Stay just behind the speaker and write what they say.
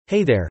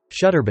Hey there,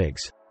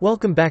 Shutterbigs.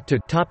 Welcome back to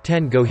Top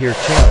 10 Go Here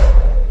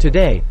channel.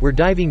 Today, we're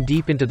diving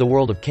deep into the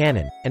world of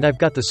Canon, and I've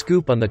got the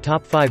scoop on the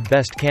top 5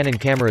 best Canon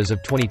cameras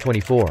of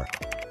 2024.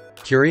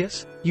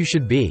 Curious? You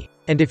should be.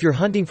 And if you're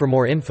hunting for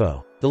more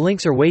info, the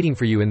links are waiting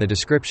for you in the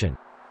description.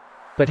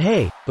 But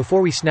hey,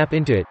 before we snap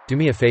into it, do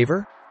me a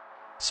favor?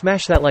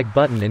 Smash that like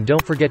button and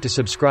don't forget to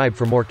subscribe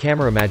for more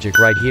camera magic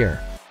right here.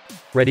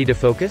 Ready to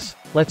focus?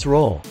 Let's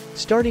roll.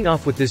 Starting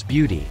off with this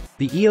beauty,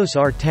 the EOS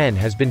R10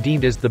 has been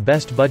deemed as the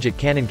best budget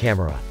Canon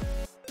camera.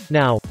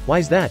 Now,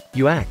 why's that,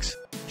 you ask?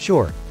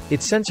 Sure,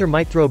 its sensor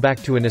might throw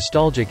back to a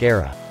nostalgic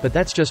era, but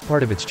that's just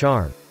part of its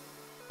charm.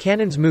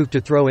 Canon's move to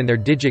throw in their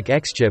Digic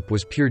X chip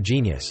was pure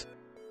genius.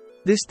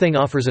 This thing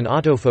offers an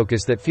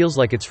autofocus that feels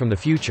like it's from the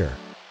future.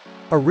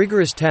 A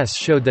rigorous test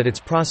showed that its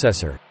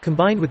processor,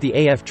 combined with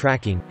the AF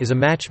tracking, is a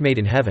match made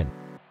in heaven.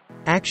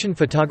 Action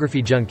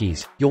photography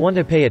junkies, you'll want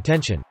to pay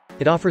attention.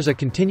 It offers a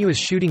continuous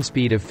shooting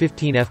speed of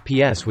 15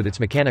 FPS with its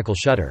mechanical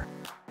shutter.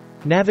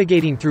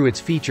 Navigating through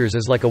its features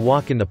is like a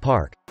walk in the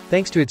park,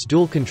 thanks to its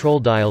dual control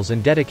dials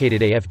and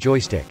dedicated AF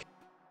joystick.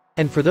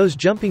 And for those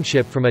jumping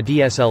ship from a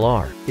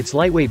DSLR, its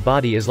lightweight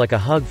body is like a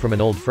hug from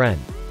an old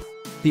friend.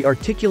 The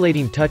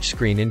articulating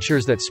touchscreen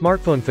ensures that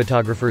smartphone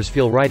photographers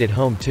feel right at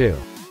home too.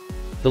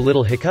 The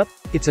little hiccup?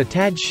 It's a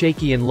tad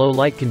shaky in low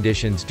light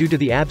conditions due to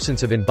the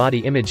absence of in-body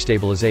image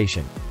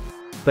stabilization.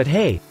 But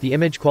hey, the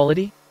image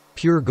quality?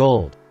 Pure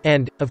gold.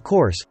 And, of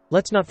course,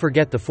 let's not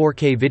forget the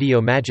 4K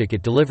video magic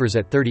it delivers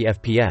at 30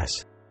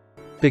 FPS.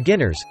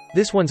 Beginners,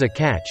 this one's a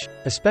catch,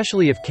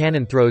 especially if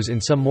Canon throws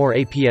in some more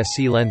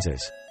APS-C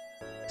lenses.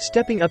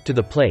 Stepping up to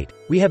the plate,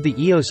 we have the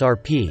EOS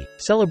RP,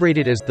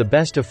 celebrated as the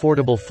best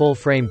affordable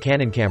full-frame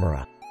Canon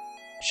camera.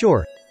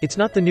 Sure, it's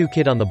not the new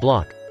kid on the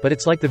block, but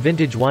it's like the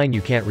vintage wine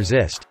you can't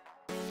resist.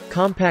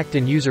 Compact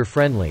and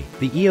user-friendly,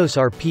 the EOS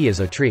RP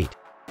is a treat.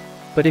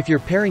 But if you're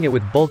pairing it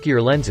with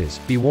bulkier lenses,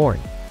 be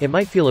warned, it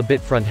might feel a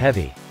bit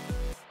front-heavy.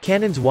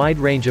 Canon's wide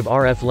range of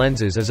RF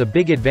lenses is a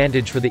big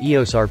advantage for the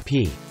EOS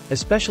RP,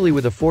 especially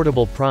with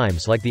affordable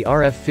primes like the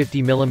RF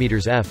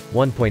 50mm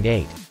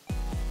f1.8.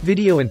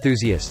 Video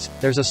enthusiasts,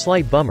 there's a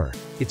slight bummer,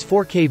 its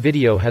 4K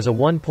video has a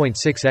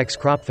 1.6x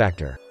crop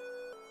factor.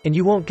 And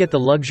you won't get the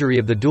luxury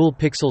of the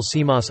dual-pixel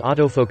CMOS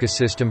autofocus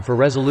system for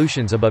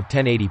resolutions above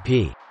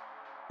 1080p.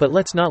 But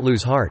let's not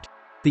lose heart.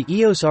 The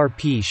EOS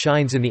RP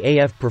shines in the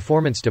AF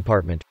performance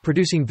department,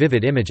 producing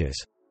vivid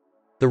images.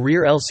 The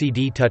rear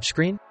LCD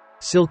touchscreen?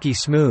 Silky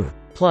smooth.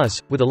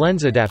 Plus, with a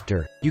lens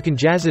adapter, you can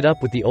jazz it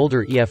up with the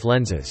older EF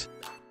lenses.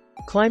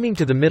 Climbing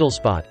to the middle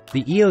spot,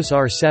 the EOS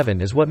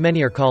R7 is what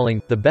many are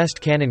calling the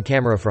best Canon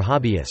camera for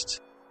hobbyists.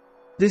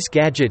 This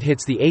gadget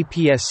hits the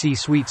APS-C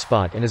sweet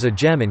spot and is a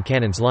gem in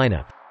Canon's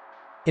lineup.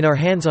 In our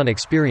hands-on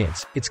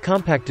experience, its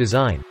compact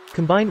design,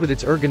 combined with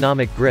its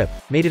ergonomic grip,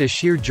 made it a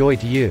sheer joy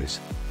to use.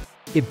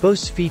 It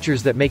boasts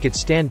features that make it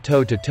stand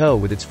toe-to-toe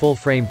with its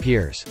full-frame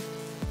peers.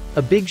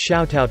 A big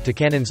shout-out to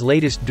Canon's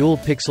latest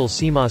dual-pixel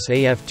CMOS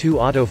AF2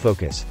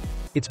 autofocus.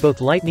 It's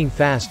both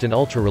lightning-fast and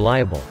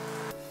ultra-reliable.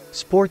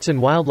 Sports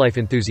and wildlife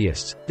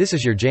enthusiasts, this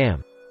is your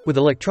jam. With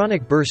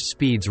electronic burst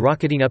speeds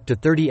rocketing up to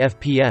 30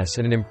 FPS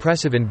and an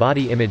impressive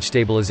in-body image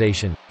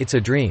stabilization, it's a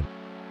dream.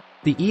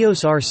 The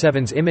EOS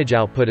R7's image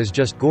output is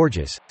just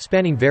gorgeous,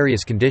 spanning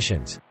various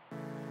conditions.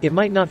 It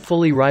might not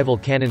fully rival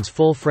Canon's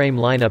full-frame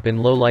lineup in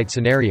low-light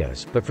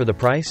scenarios, but for the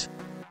price?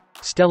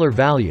 Stellar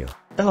value.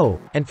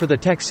 Oh, and for the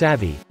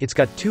tech-savvy, it's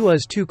got two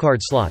US 2-card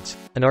slots,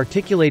 an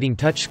articulating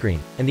touchscreen,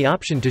 and the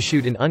option to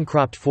shoot in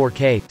uncropped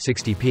 4K,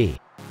 60p.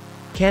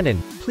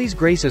 Canon, please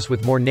grace us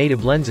with more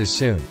native lenses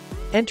soon.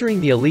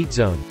 Entering the elite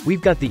zone,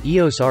 we've got the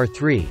EOS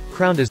R3,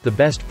 crowned as the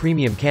best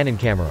premium Canon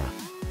camera.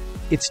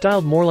 It's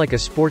styled more like a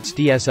sports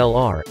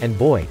DSLR, and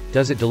boy,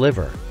 does it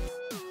deliver.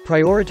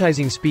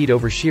 Prioritizing speed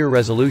over sheer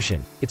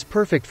resolution, it's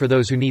perfect for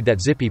those who need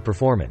that zippy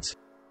performance.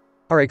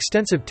 Our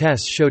extensive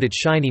tests showed it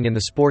shining in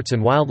the sports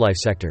and wildlife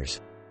sectors.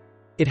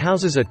 It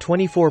houses a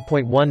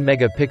 24.1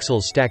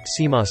 megapixel stacked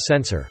CMOS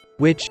sensor,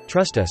 which,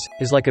 trust us,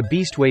 is like a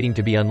beast waiting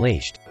to be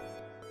unleashed.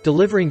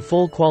 Delivering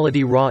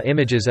full-quality RAW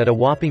images at a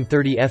whopping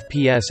 30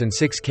 FPS and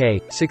 6K,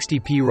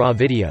 60p RAW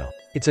video,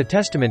 it's a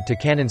testament to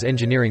Canon's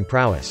engineering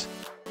prowess.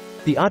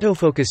 The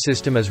autofocus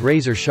system is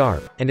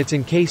razor-sharp, and it's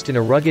encased in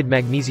a rugged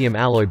magnesium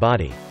alloy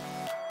body.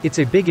 It's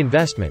a big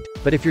investment,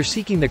 but if you're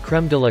seeking the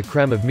creme de la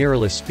creme of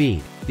mirrorless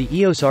speed, the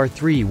EOS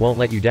R3 won't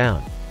let you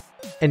down.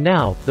 And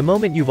now, the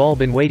moment you've all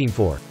been waiting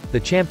for, the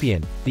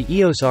champion, the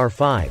EOS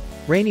R5,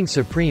 reigning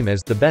supreme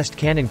as the best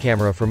Canon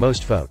camera for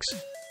most folks.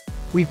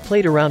 We've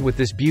played around with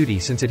this beauty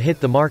since it hit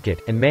the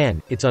market, and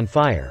man, it's on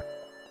fire.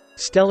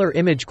 Stellar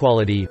image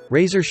quality,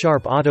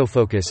 razor-sharp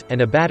autofocus, and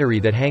a battery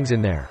that hangs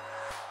in there.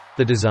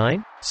 The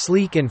design?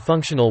 Sleek and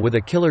functional with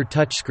a killer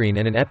touchscreen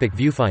and an epic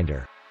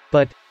viewfinder.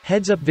 But,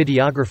 heads up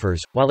videographers,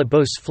 while it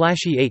boasts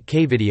flashy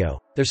 8K video,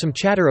 there's some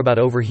chatter about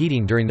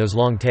overheating during those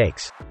long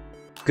takes.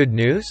 Good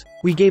news?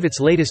 We gave its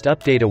latest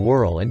update a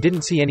whirl and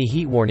didn't see any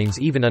heat warnings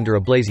even under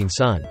a blazing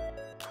sun.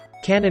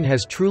 Canon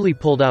has truly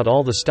pulled out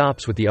all the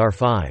stops with the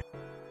R5.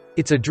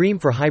 It's a dream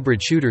for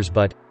hybrid shooters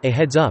but, a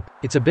heads up,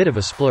 it's a bit of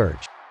a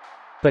splurge.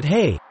 But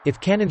hey, If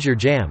Canon's your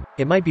jam,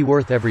 it might be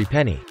worth every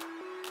penny.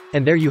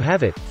 And there you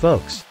have it,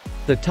 folks.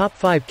 The top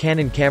 5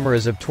 Canon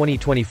cameras of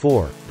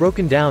 2024,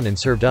 broken down and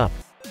served up.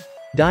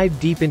 Dive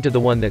deep into the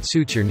one that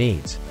suits your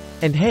needs.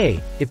 And hey,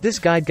 if this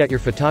guide got your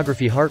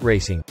photography heart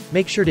racing,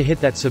 make sure to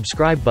hit that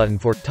subscribe button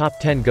for Top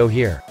 10 Go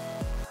Here.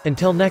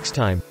 Until next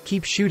time,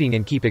 keep shooting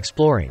and keep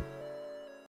exploring.